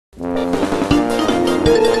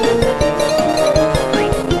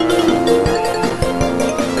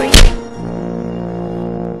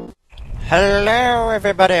Hello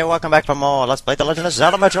everybody, welcome back for more Let's Play The Legend of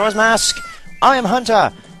Zelda Majora's Mask! I am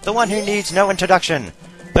Hunter, the one who needs no introduction.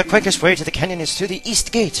 The quickest way to the canyon is through the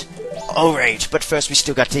East Gate. Alright, but first we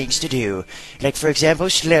still got things to do. Like for example,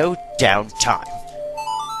 slow down time.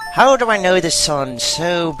 How do I know this song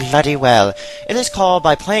so bloody well? It is called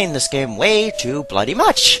by playing this game way too bloody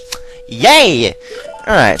much. Yay!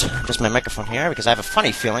 Alright, just my microphone here, because I have a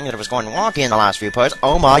funny feeling that it was going wonky in the last few parts.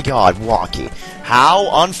 Oh my god, wonky. How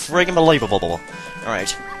unfriggin' believable.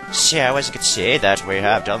 Alright, so as you can see, that we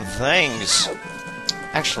have done things.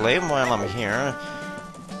 Actually, while I'm here,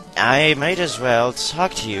 I might as well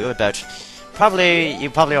talk to you about... you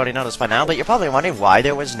probably already know this by now, but you're probably wondering why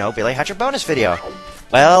there was no Billy Hatcher bonus video.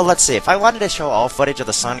 Well, let's see, if I wanted to show all footage of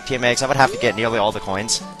the Sonic TMX, I would have to get nearly all the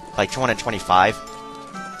coins. Like 225.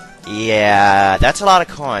 Yeah, that's a lot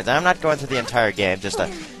of coins. I'm not going through the entire game just to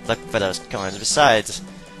look for those coins. Besides,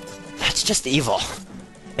 that's just evil.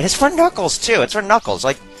 It's for Knuckles too. It's for Knuckles.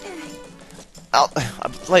 Like,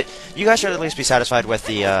 you guys should at least be satisfied with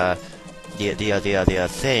the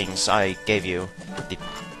things I gave you.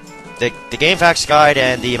 The game facts guide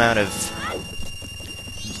and the amount of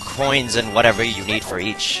coins and whatever you need for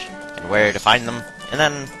each and where to find them, and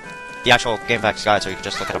then the actual game facts guide so you can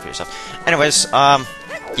just look it up for yourself. Anyways,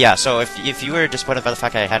 yeah, so if you were disappointed by the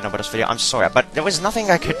fact I had no bonus video, I'm sorry, but there was nothing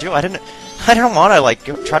I could do. I didn't want to, like,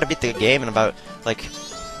 try to beat the game in about, like,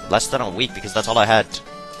 less than a week, because that's all I had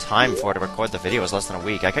time for to record the video was less than a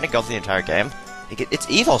week. I couldn't go through the entire game. It's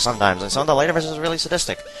evil sometimes, and some of the later versions are really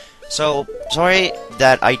sadistic. So, sorry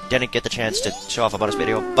that I didn't get the chance to show off a bonus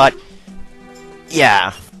video, but,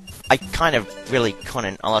 yeah, I kind of really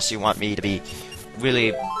couldn't, unless you want me to be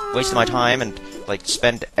really wasting my time and like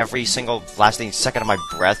spend every single lasting second of my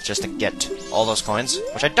breath just to get all those coins,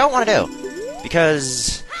 which I don't want to do,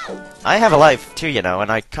 because I have a life too, you know,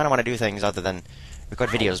 and I kind of want to do things other than record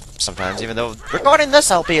videos sometimes, even though recording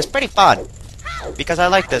this LP is pretty fun, because I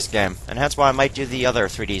like this game, and hence why I might do the other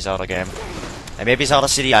 3D Zelda game. And maybe Zelda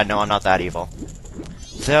City, I know I'm not that evil.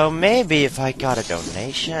 Though maybe if I got a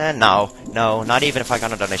donation... No, not even if I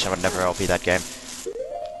got a donation, I would never LP that game.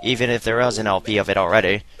 Even if there was an LP of it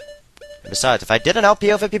already. Besides, if I did an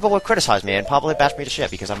LP of it, people would criticize me and probably bash me to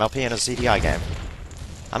shit because I'm LP in a CDI game.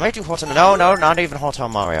 I might do Hotel... No, not even Hotel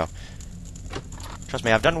Mario. Trust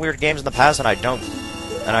me, I've done weird games in the past and I don't...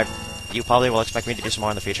 You probably will expect me to do some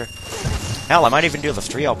more in the future. Hell, I might even do the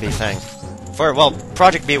 3 LP thing. Well,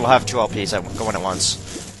 Project B will have 2 LPs that go in at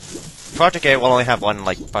once. Project A will only have one,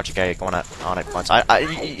 like, Project A going on at once.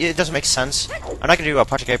 It doesn't make sense. I'm not gonna do a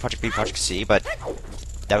Project A, Project B, Project C, but...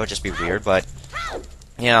 That would just be weird, but...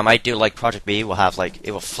 Yeah, I might do, like, Project B will have, like,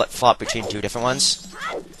 it will flip-flop between 2 different ones.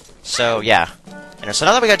 So, yeah. And so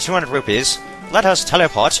now that we got 200 rupees, let us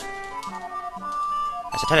teleport.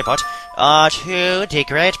 I said teleport. To the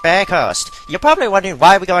Great Bay Coast. You're probably wondering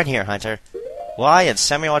why are we going here, Hunter? Why in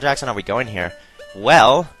Samuel L. Jackson are we going here?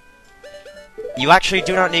 Well, you actually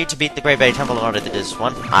do not need to beat the Great Bay Temple in order to do this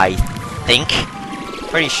one, I think.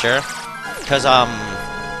 Pretty sure. Because,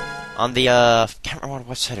 on the, can't remember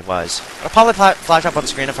what website it was. It'll probably flash up on the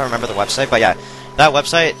screen if I remember the website, but yeah. That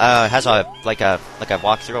website, has a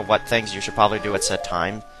walkthrough of what things you should probably do at said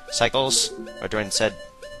time cycles, or during said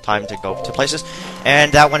time to go to places.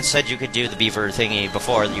 And that one said you could do the Beaver thingy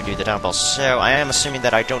before you do the temple, so I am assuming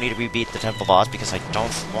that I don't need to rebeat the temple boss, because I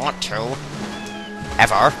don't want to.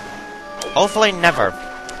 Ever. Hopefully never.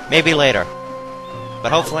 Maybe later.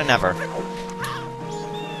 But hopefully never.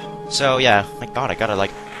 So, yeah. My god, I gotta,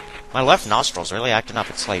 like... My left nostril's really acting up.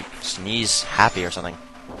 It's like sneeze happy or something.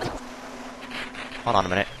 Hold on a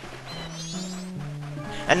minute.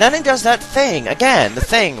 And then it does that thing again. The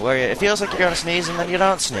thing where it feels like you're gonna sneeze and then you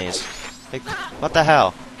don't sneeze. Like, what the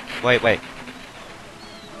hell? Wait.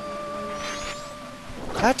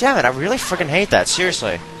 God damn it! I really freaking hate that.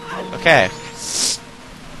 Seriously. Okay.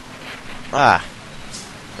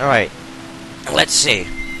 Alright. Let's see.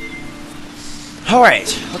 Alright.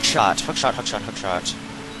 Hookshot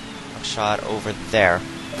over there.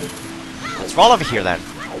 Let's roll over here then.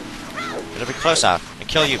 It'll be close out and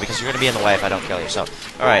kill you because you're gonna be in the way if I don't kill you. So,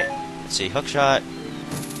 alright. Let's see. Hookshot.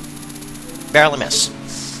 Barely miss.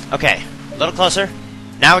 Okay. A little closer.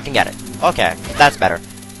 Now we can get it. Okay. That's better.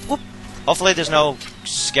 Whoop. Hopefully there's no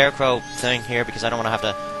scarecrow thing here because I don't want to have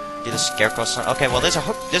to do the scarecrow. Okay. Well, there's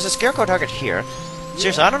a scarecrow target here.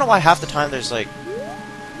 Seriously, I don't know why half the time there's like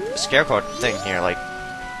a scarecrow thing here. Like.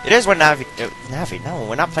 It is when Navi... no,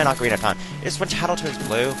 we're not playing Ocarina of Time. It is when Tattle turns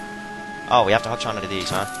blue. Oh, we have to hook onto these,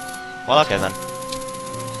 huh? Well, okay, then.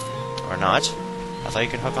 Or not. I thought you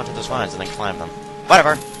could hook onto those lines and then climb them.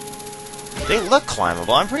 Whatever. They look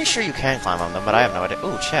climbable. I'm pretty sure you can climb on them, but I have no idea.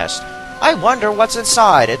 Ooh, chest. I wonder what's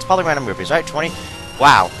inside. It's probably random rupees, right? 20?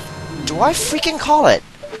 Wow. Do I freaking call it?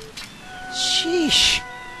 Sheesh.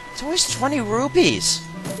 It's always 20 rupees.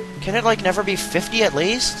 Can it, like, never be 50 at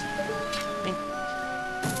least? I mean...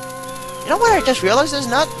 You know what I just realized? There's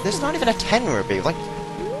not even a 10 rupee. Like...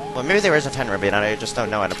 Well, maybe there is a 10 rupee, and I just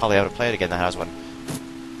don't know, and I probably have to play it again that has one.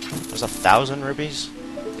 There's 1,000 rupees?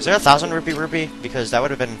 Is there a 1,000 rupee? Because that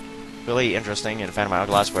would have been really interesting in Phantom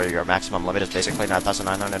Hourglass, where your maximum limit is basically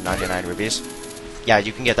 9,999 rupees. Yeah,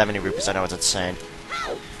 you can get that many rupees, I know, it's insane.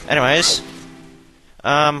 Anyways...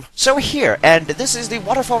 so we're here, and this is the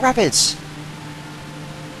Waterfall Rapids!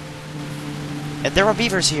 And there are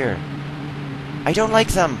beavers here. I don't like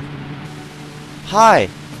them. Hi.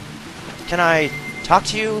 Can I talk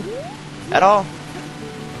to you at all?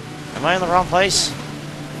 Am I in the wrong place?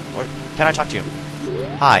 Or can I talk to you?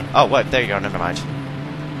 Hi. Oh, what? There you go. Never mind.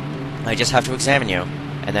 I just have to examine you.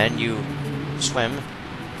 And then you swim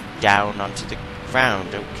down onto the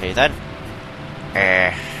ground. Okay, then.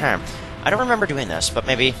 I don't remember doing this, but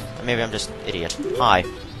maybe I'm just an idiot. Hi.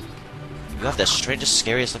 You have the strangest,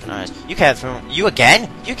 scariest looking eyes. You can't fool... You again?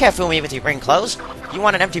 You can't fool me with your green clothes. You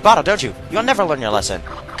want an empty bottle, don't you? You'll never learn your lesson.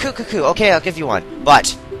 Coo. Okay, I'll give you one.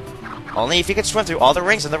 But... only if you can swim through all the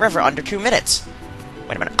rings in the river under 2 minutes.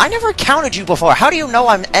 Wait a minute. I never encountered you before. How do you know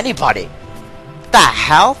I'm anybody? What the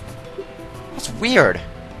hell? That's weird.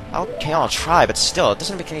 Okay, I'll try, but still, it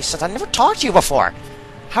doesn't make any sense. I never talked to you before.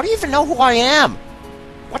 How do you even know who I am?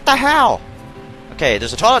 What the hell? Okay,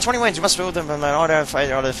 there's a total of 20 wings. You must fill them in order to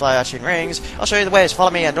fight all the flashing rings. I'll show you the ways.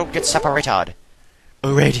 Follow me and don't get separated.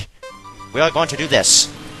 Alright. We are going to do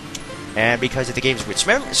this. And because of the game's weird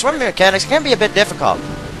swim mechanics, it can be a bit difficult.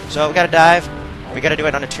 So we gotta dive. We gotta do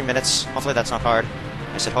it under 2 minutes. Hopefully that's not hard.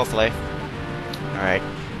 I said hopefully. Alright.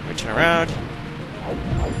 We turn around.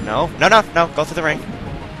 No. Go through the ring.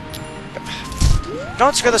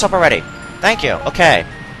 Don't screw this up already. Thank you. Okay.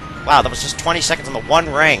 Wow, that was just 20 seconds on the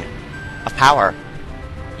one ring of power.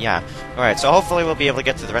 Yeah. Alright, so hopefully we'll be able to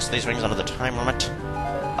get through the rest of these rings under the time limit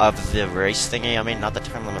of the race thingy. I mean, not the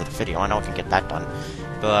time limit of the video. I know I can get that done.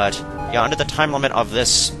 But, yeah, under the time limit of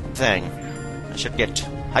this thing, I should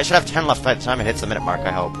have 10 left by the time it hits the minute mark,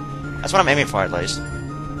 I hope. That's what I'm aiming for, at least.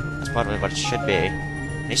 That's probably what it should be.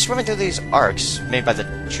 And he's swimming through these arcs made by the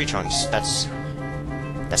tree trunks. That's...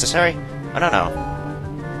 necessary? I don't know.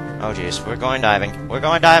 Oh, jeez. We're going diving. We're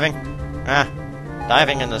going diving.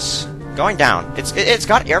 Diving in this... going down. It's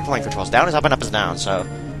got airplane controls. Down is up and up is down, so...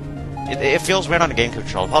 It feels weird on a game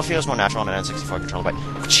control. It probably feels more natural on an N64 controller, but...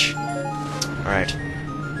 Alright.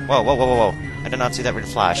 Whoa. I did not see that red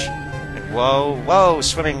flash. Whoa.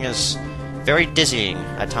 Swimming is very dizzying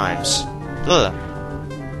at times. Ugh.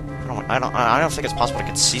 I don't think it's possible to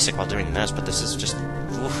get seasick while doing this, but this is just...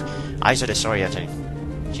 oof. Eyes are disorienting.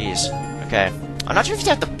 Jeez. Okay. I'm not sure if you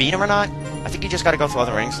have to beat him or not. I think you just gotta go through all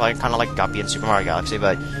the rings, like kind of like Guppy in Super Mario Galaxy,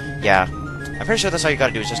 but yeah. I'm pretty sure that's all you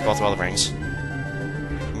gotta do is just go through all the rings.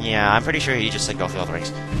 Yeah, I'm pretty sure you just said go through all the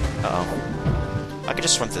rings. Uh-oh. I could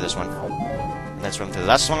just swim through this one. And then swim through the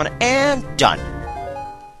last one, and done.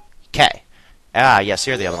 Okay. Ah, yes,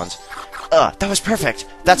 here are the other ones. That was perfect.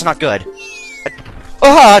 That's not good.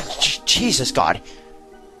 Jesus God.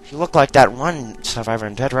 You look like that one survivor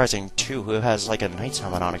in Dead Rising 2 who has, like, a knight's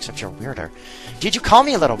helmet on, except you're weirder. Did you call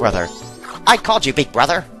me a little brother? I called you big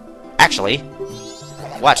brother. Actually.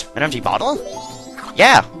 What, an empty bottle?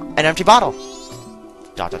 Yeah, an empty bottle.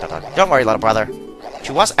 Don't worry, little brother.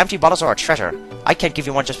 To us, empty bottles are a treasure. I can't give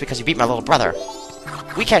you one just because you beat my little brother.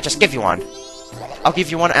 We can't just give you one. I'll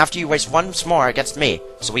give you one after you race once more against me.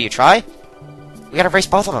 So will you try? We gotta race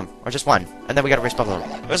both of them, or just one, and then we gotta race both of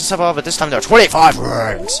them. It was simple, but this time there are 25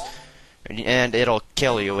 rings! And it'll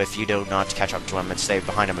kill you if you do not catch up to him and stay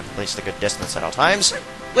behind him at least a good distance at all times,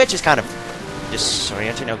 which is kind of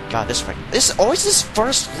disorienting. Oh god, this ring. Always this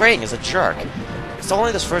first ring is a jerk. It's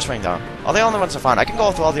only this first ring, though. All the other ones are fine. I can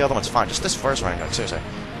go through all the other ones fine. Just this first ring, like, seriously.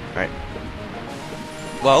 Alright.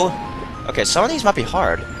 Whoa. Okay, some of these might be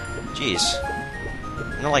hard. Jeez.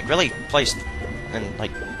 And they're, like, really placed in,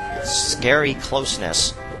 like, scary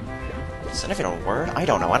closeness. Is that even a word? I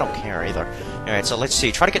don't know. I don't care either. Alright, so let's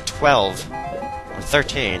see. Try to get 12 or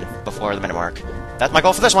 13 before the minute mark. That's my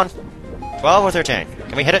goal for this one. 12 or 13.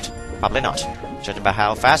 Can we hit it? Probably not. Judging by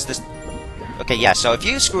how fast this... Okay, yeah, so if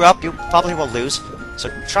you screw up, you probably will lose. So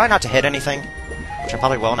try not to hit anything. Which I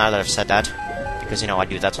probably will now that I've said that. Because, you know, I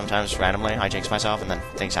do that sometimes randomly. I jinx myself and then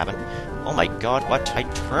things happen. Oh my god, what? I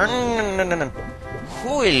turn...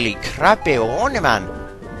 Holy crappy one, man.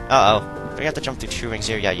 Uh-oh. Do you have to jump through 2 rings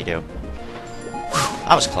here? Yeah, you do.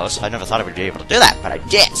 That was close. I never thought I would be able to do that, but I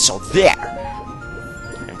did, so there!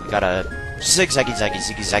 And we gotta Zigzaggy zaggy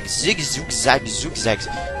ziggy zag zig zook zag zook zag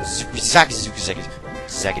zook zag zook zag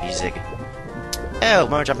zaggity zig. Oh,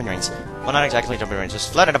 more jumping rings. Well, not exactly jumping rings,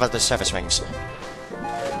 just floating above the surface rings.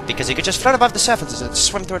 Because you could just float above the surface and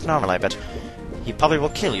swim through it normally, but he probably will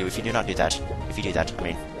kill you if you do not do that. If you do that, I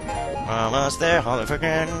mean. Almost there, holy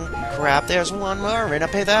friggin' crap, there's one more, and I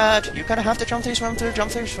pay that. You kinda have to jump through, swim through,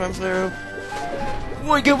 jump through, swim through.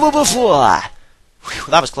 We get whoop fly.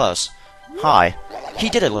 That was close. Hi. He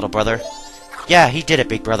did it, little brother. Yeah, he did it,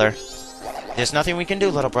 big brother. There's nothing we can do,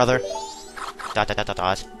 little brother. Dot dot dot dot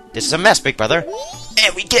dot. This is a mess, big brother.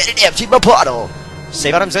 And we get an empty bottle.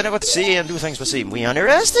 Say what I'm saying with C and do things with C. We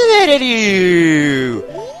underestimated you.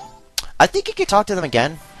 I think you could talk to them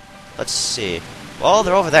again. Let's see. Well,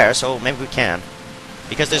 they're over there, so maybe we can.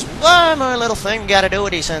 Because there's one more little thing we gotta do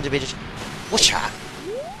with these sons of bitches. Whoosha!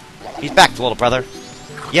 He's back, little brother.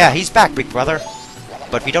 Yeah, he's back, big brother.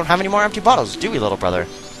 But we don't have any more empty bottles, do we, little brother?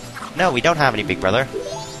 No, we don't have any, big brother.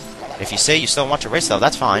 If you say you still want to race, though,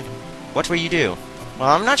 that's fine. What will you do? Well,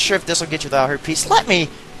 I'm not sure if this will get you the heart piece. Let me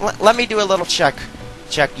do a little check.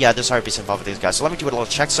 Yeah, there's heart piece involved with these guys, so let me do a little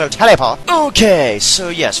check. So, teleport. Okay, so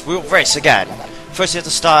yes, we'll race again. First, you have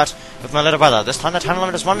to start with my little brother. This time the time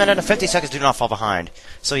limit is 1 minute and 50 seconds. Do not fall behind.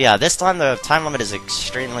 So yeah, this time the time limit is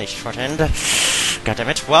extremely shortened. God damn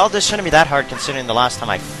it. Well, this shouldn't be that hard considering the last time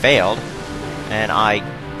I failed. And I,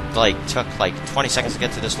 took 20 seconds to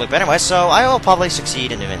get through this loop anyway, so I will probably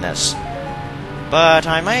succeed in doing this. But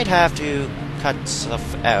I might have to cut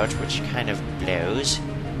stuff out, which kind of blows.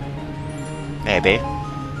 Maybe.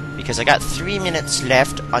 Because I got 3 minutes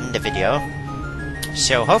left on the video.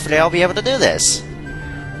 So hopefully I'll be able to do this.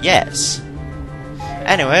 Yes.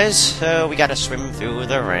 Anyways, so we gotta swim through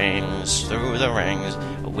the rings,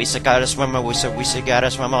 We gotta swim, we gotta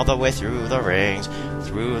swim all the way through the rings,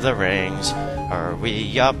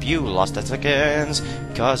 Hurry up, you lost the seconds,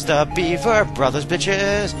 cause the Beaver brothers,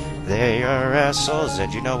 bitches, they are assholes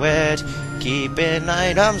and you know it. Keeping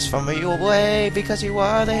items from you away because you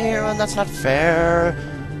are the hero and that's not fair.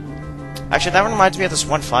 Actually, that reminds me of this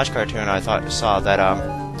one Flash cartoon I saw that,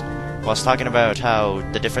 was talking about how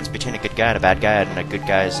the difference between a good guy and a bad guy, and a good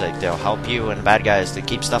guy is they'll help you, and a bad guy is to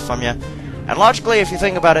keep stuff from you. And logically, if you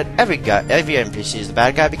think about it, every NPC is the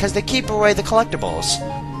bad guy because they keep away the collectibles.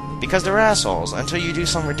 Because they're assholes, until you do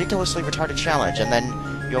some ridiculously retarded challenge, and then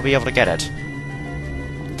you'll be able to get it.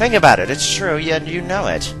 Think about it, it's true, yet you know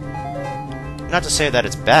it. Not to say that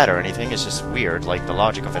it's bad or anything, it's just weird, like the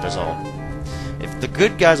logic of it is all. If the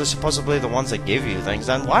good guys are supposedly the ones that give you things,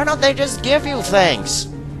 then why don't they just give you things?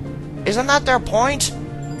 Isn't that their point?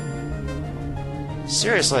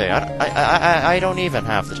 Seriously, I don't even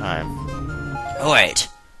have the time. Oh, wait.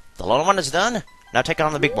 The little one is done? Now take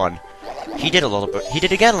on the big one. He did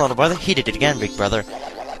it again, little brother. He did it again, big brother.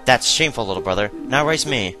 That's shameful, little brother. Now race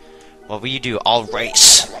me. What will you do? I'll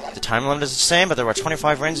race. The time limit is the same, but there are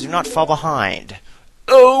 25 rings. Do not fall behind.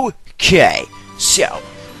 Okay. So,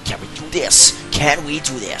 can we do this? Can we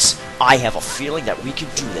do this? I have a feeling that we can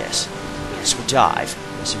do this. Yes, we dive.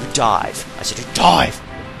 I said we dive. I said we dive.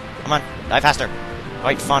 Come on, dive faster.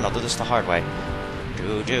 Right, fine, I'll do this the hard way.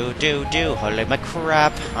 Holy my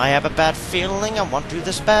crap. I have a bad feeling I won't do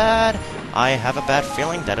this bad. I have a bad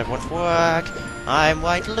feeling that it won't work. I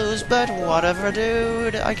might lose, but whatever,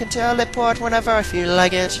 dude. I can teleport whenever I feel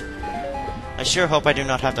like it. I sure hope I do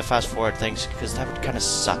not have to fast forward things, because that would kind of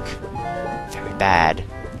suck. Very bad.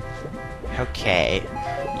 Okay.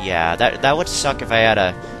 Yeah, that would suck if I had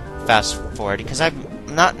to fast forward, because I'm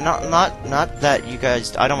not that you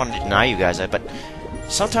guys, I don't want to deny you guys, but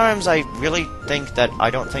sometimes I really think that I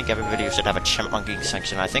don't think every video should have a chipmunking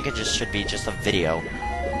section. I think it just should be just a video.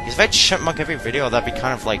 Because if I chipmunk every video, that'd be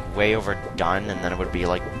kind of like way overdone, and then it would be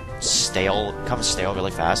like stale, become stale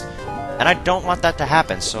really fast. And I don't want that to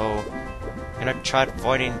happen, so I'm gonna try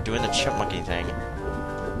avoiding doing the chipmunking thing.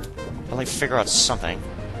 I'll like figure out something.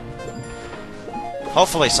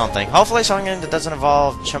 Hopefully something that doesn't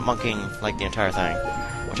involve chipmunking like the entire thing.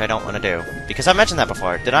 Which I don't want to do. Because I mentioned that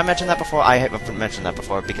before. Did I mention that before? I haven't mentioned that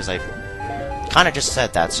before because I kind of just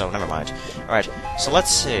said that, so never mind. Alright, so let's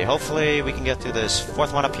see. Hopefully we can get through this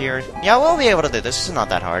fourth one up here. Yeah, we'll be able to do this. This is not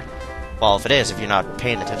that hard. Well, if it is, if you're not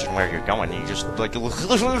paying attention where you're going, you just, like,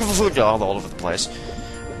 all over the place.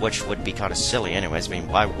 Which would be kind of silly anyways. I mean,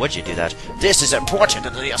 why would you do that? This is important to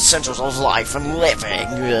the essentials of life and living.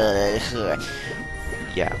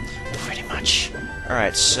 Yeah, pretty much.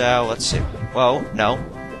 Alright, so, let's see. Whoa, no.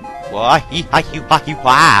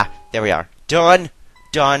 There we are. Done,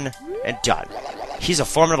 and done. He's a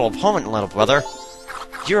formidable opponent, little brother.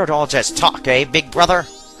 You're all just talk, eh, big brother?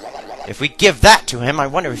 If we give that to him, I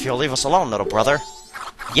wonder if he'll leave us alone, little brother.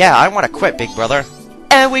 Yeah, I want to quit, big brother.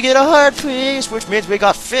 And we get a heart piece, which means we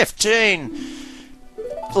got 15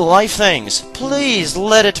 life things. Please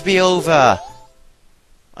let it be over.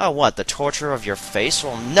 Oh, what? The torture of your face?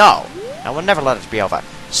 Well, no. I will never let it be over.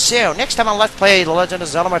 So, next time on Let's Play The Legend of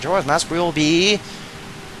Zelda Majora's Mask, we will be...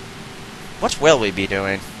 What will we be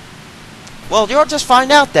doing? Well, you'll just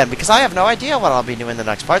find out then, because I have no idea what I'll be doing in the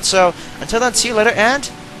next part. So, until then, see you later, and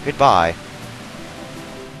goodbye.